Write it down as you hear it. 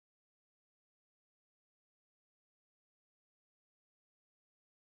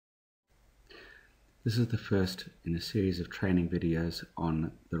This is the first in a series of training videos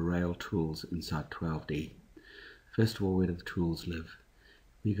on the rail tools inside 12D. First of all, where do the tools live?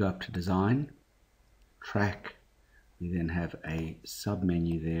 We go up to Design, Track. We then have a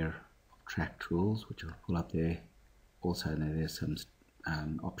sub-menu there of Track Tools, which I'll pull up there. Also, there's some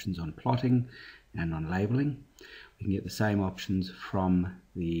options on plotting and on labeling. We can get the same options from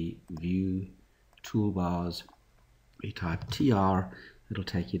the View toolbars. We type TR, it'll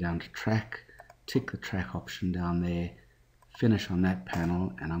take you down to Track. Tick the track option down there, finish on that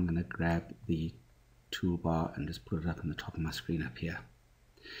panel, and I'm going to grab the toolbar and just put it up in the top of my screen up here.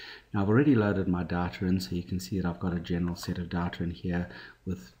 Now I've already loaded my data in, so you can see that I've got a general set of data in here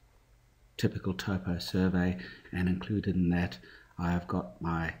with typical topo survey, and included in that I've got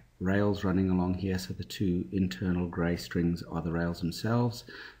my rails running along here, so the two internal grey strings are the rails themselves.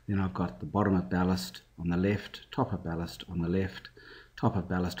 Then I've got the bottom of ballast on the left, top of ballast on the left, top of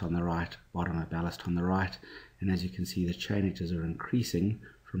ballast on the right, bottom of ballast on the right, and as you can see the chainages are increasing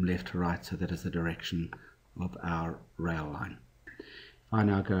from left to right, so that is the direction of our rail line. If I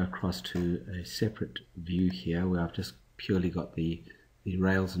now go across to a separate view here where I've just purely got the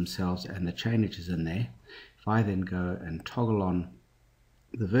rails themselves and the chainages in there, if I then go and toggle on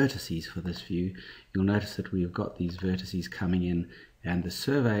the vertices for this view, you'll notice that we've got these vertices coming in, and the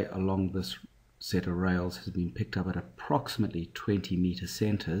survey along this set of rails has been picked up at approximately 20 meter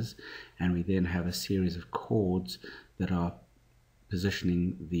centers, and we then have a series of chords that are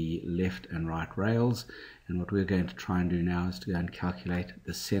positioning the left and right rails. And what we're going to try and do now is to go and calculate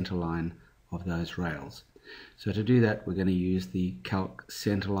the center line of those rails. So to do that, we're going to use the CALC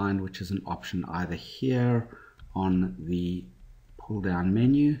CENTRELINE, which is an option either here on the pull down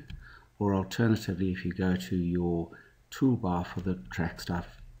menu, or alternatively if you go to your toolbar for the track stuff,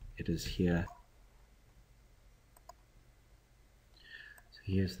 it is here.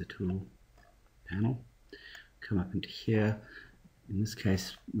 Here's the tool panel. Come up into here. In this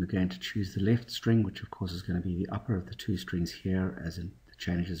case, we're going to choose the left string, which of course is going to be the upper of the two strings here, as in the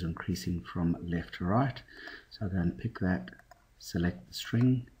changes are increasing from left to right. So I'll go and pick that, select the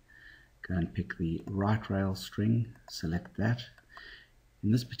string, go and pick the right rail string, select that.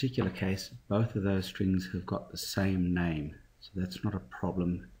 In this particular case, both of those strings have got the same name, so that's not a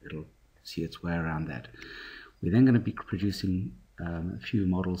problem. It'll see its way around that. We're then going to be producing a few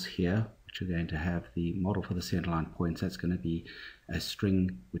models here, which are going to have the model for the centerline points. That's going to be a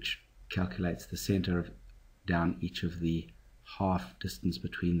string which calculates the center of down each of the half distance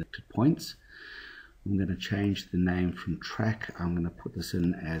between the 2 points. I'm going to change the name from track. I'm going to put this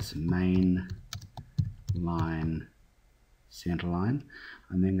in as main line centerline.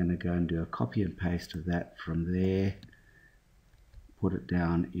 I'm then going to go and do a copy and paste of that from there, put it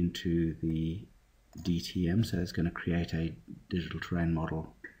down into the DTM, so it's going to create a digital terrain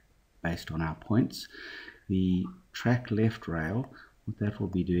model based on our points. The track left rail, what that will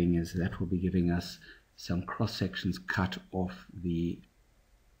be doing is that will be giving us some cross sections cut off the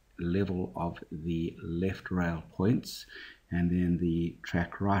level of the left rail points, and then the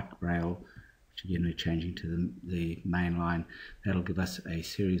track right rail, which again we're changing to the main line, that'll give us a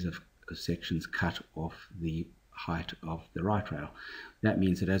series of sections cut off the height of the right rail. That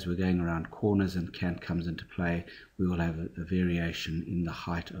means that as we're going around corners and cant comes into play, we will have a variation in the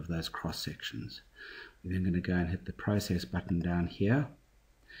height of those cross sections. We're then going to go and hit the process button down here.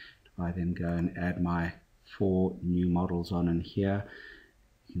 If I then go and add my 4 new models on in here,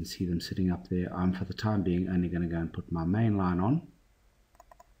 you can see them sitting up there. I'm for the time being only going to go and put my main line on.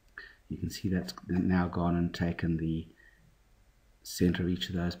 You can see that's now gone and taken the center of each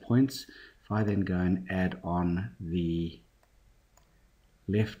of those points. If I then go and add on the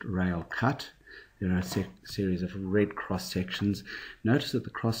left rail cut, there are a series of red cross sections. Notice that the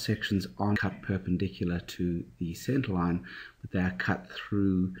cross sections aren't cut perpendicular to the center line, but they are cut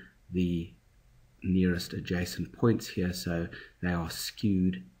through the nearest adjacent points here, so they are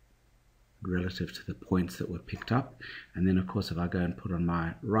skewed relative to the points that were picked up. And then of course if I go and put on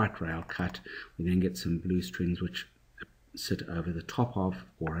my right rail cut, we then get some blue strings which sit over the top of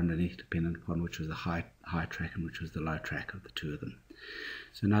or underneath, depending upon which was the high track and which was the low track of the two of them.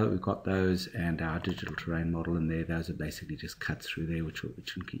 So now that we've got those and our digital terrain model in there, those are basically just cuts through there which we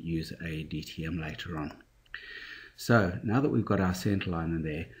can use a DTM later on. So now that we've got our center line in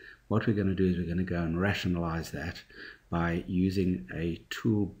there, what we're going to do is we're going to go and rationalize that by using a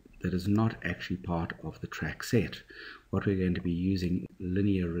tool that is not actually part of the track set. What we're going to be using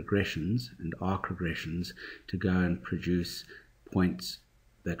linear regressions and arc regressions to go and produce points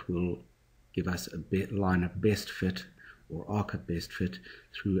that will give us a line of best fit or arc of best fit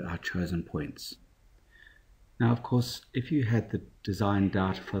through our chosen points. Now, of course, if you had the design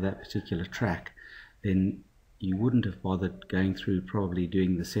data for that particular track, then you wouldn't have bothered going through probably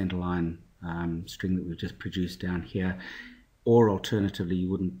doing the centerline string that we've just produced down here, or alternatively you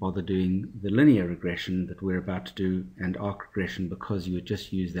wouldn't bother doing the linear regression that we're about to do and arc regression, because you would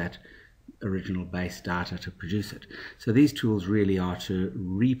just use that original base data to produce it. So these tools really are to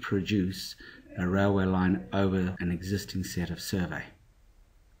reproduce a railway line over an existing set of survey.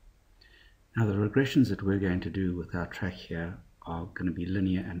 Now the regressions that we're going to do with our track here are going to be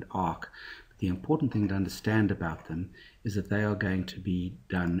linear and arc. But the important thing to understand about them is that they are going to be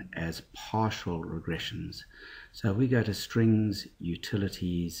done as partial regressions. So if we go to strings,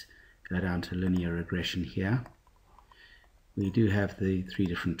 utilities, go down to linear regression here, we do have the three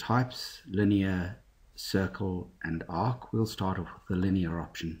different types: linear, circle, and arc. We'll start off with the linear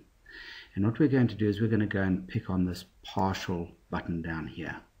option. And what we're going to do is we're going to go and pick on this partial button down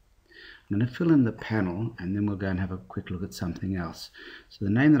here. I'm going to fill in the panel, and then we'll go and have a quick look at something else. So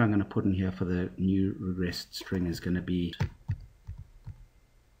the name that I'm going to put in here for the new regressed string is going to be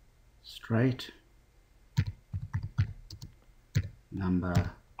straight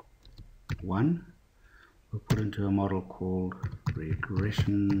number 1. We'll put into a model called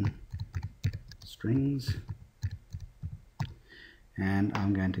regression strings, and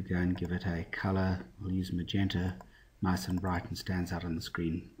I'm going to go and give it a color. I'll use magenta, nice and bright, and stands out on the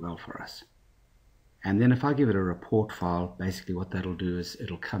screen well for us. And then if I give it a report file, basically what that'll do is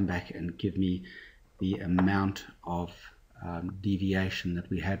it'll come back and give me the amount of deviation that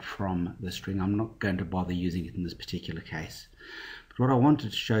we had from the string. I'm not going to bother using it in this particular case. But what I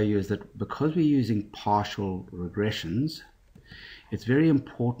wanted to show you is that because we're using partial regressions, it's very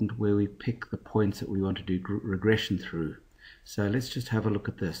important where we pick the points that we want to do regression through. So let's just have a look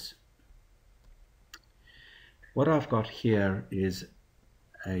at this. What I've got here is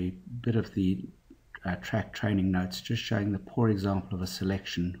a bit of the track training notes, just showing the poor example of a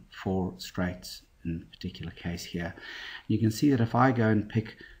selection for straights in a particular case here. You can see that if I go and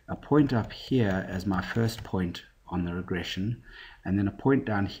pick a point up here as my first point on the regression, and then a point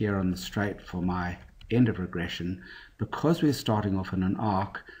down here on the straight for my end of regression, because we're starting off in an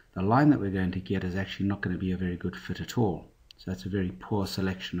arc, the line that we're going to get is actually not going to be a very good fit at all. So that's a very poor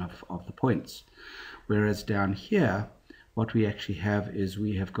selection of the points. Whereas down here, what we actually have is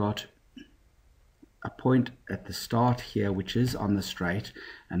we have got a point at the start here which is on the straight,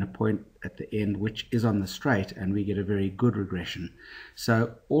 and a point at the end which is on the straight, and we get a very good regression.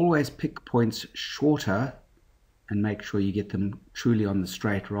 So always pick points shorter and make sure you get them truly on the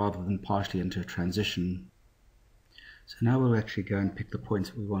straight rather than partially into a transition. So now we'll actually go and pick the points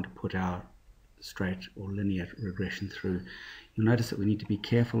that we want to put our straight or linear regression through. You'll notice that we need to be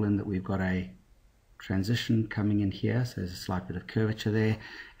careful in that we've got a transition coming in here, so there's a slight bit of curvature there,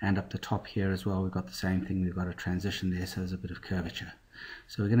 and up the top here as well we've got the same thing, we've got a transition there, so there's a bit of curvature.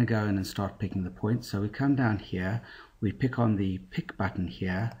 So we're going to go in and start picking the points. So we come down here, we pick on the pick button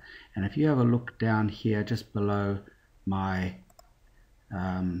here, and if you have a look down here just below my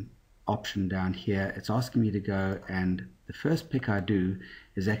option down here, it's asking me to go, and the first pick I do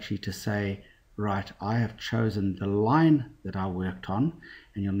is actually to say, right, I have chosen the line that I worked on,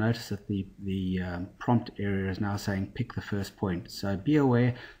 and you'll notice that the prompt area is now saying pick the first point. So be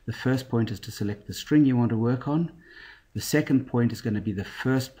aware, the first point is to select the string you want to work on. The second point is going to be the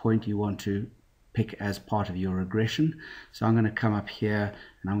first point you want to pick as part of your regression. So I'm going to come up here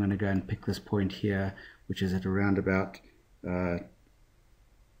and I'm going to go and pick this point here, which is at around about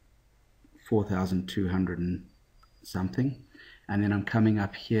 4,200 and something, and then I'm coming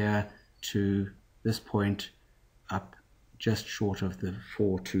up here to this point up just short of the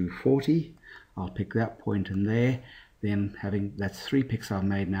 4240. I'll pick that point in there. Then that's 3 picks I've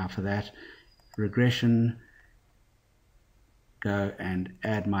made now for that regression. Go and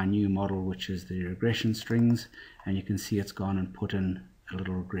add my new model, which is the regression strings, and you can see it's gone and put in a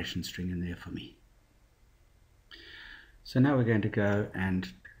little regression string in there for me. So now we're going to go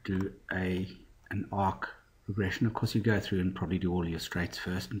and do an arc regression. Of course, you go through and probably do all your straights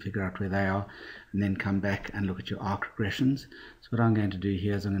first and figure out where they are, and then come back and look at your arc regressions. So what I'm going to do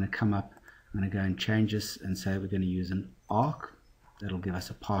here is I'm going to come up, I'm going to go and change this and say we're going to use an arc. That'll give us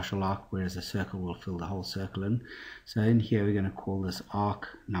a partial arc, whereas a circle will fill the whole circle in. So in here we're going to call this arc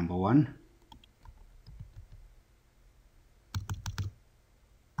number 1.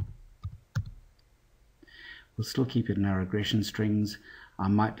 We'll still keep it in our regression strings. I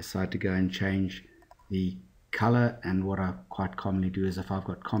might decide to go and change the color, and what I quite commonly do is if I've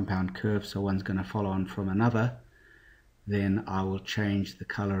got compound curves, so one's going to follow on from another, then I will change the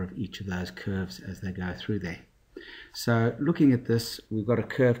color of each of those curves as they go through there. So looking at this, we've got a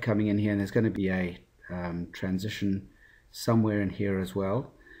curve coming in here, and there's going to be a transition somewhere in here as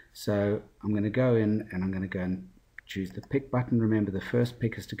well. So I'm going to go in and I'm going to go and choose the pick button. Remember, the first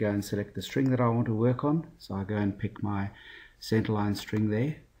pick is to go and select the string that I want to work on. So I go and pick my centerline string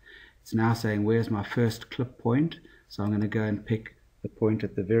there. It's now saying where's my first clip point. So I'm going to go and pick the point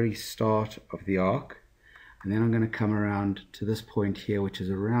at the very start of the arc. And then I'm going to come around to this point here, which is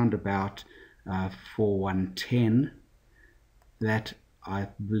around about 4110. That I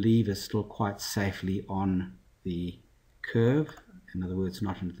believe is still quite safely on the curve. In other words,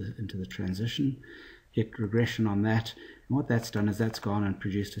 not into the transition. Hit regression on that. And what that's done is that's gone and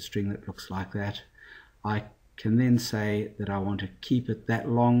produced a string that looks like that. I can then say that I want to keep it that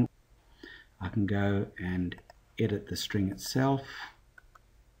long. I can go and edit the string itself.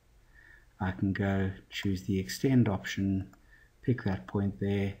 I can go choose the extend option, pick that point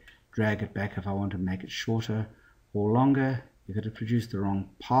there, drag it back if I want to make it shorter or longer. If it had produced the wrong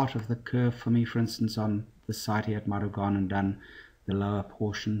part of the curve for me, for instance, on the side here, it might have gone and done the lower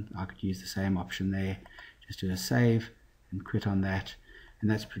portion. I could use the same option there. Just do a save and quit on that, and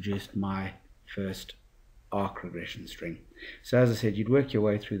that's produced my first arc regression string. So as I said, you'd work your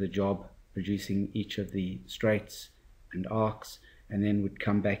way through the job producing each of the straights and arcs, and then would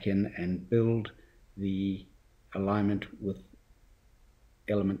come back in and build the alignment with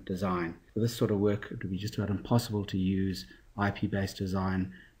element design. For this sort of work, it would be just about impossible to use IP-based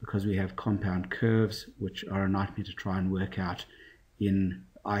design because we have compound curves which are a nightmare to try and work out in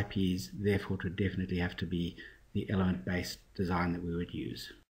IPs. Therefore, it would definitely have to be the element-based design that we would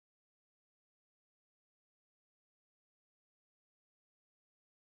use.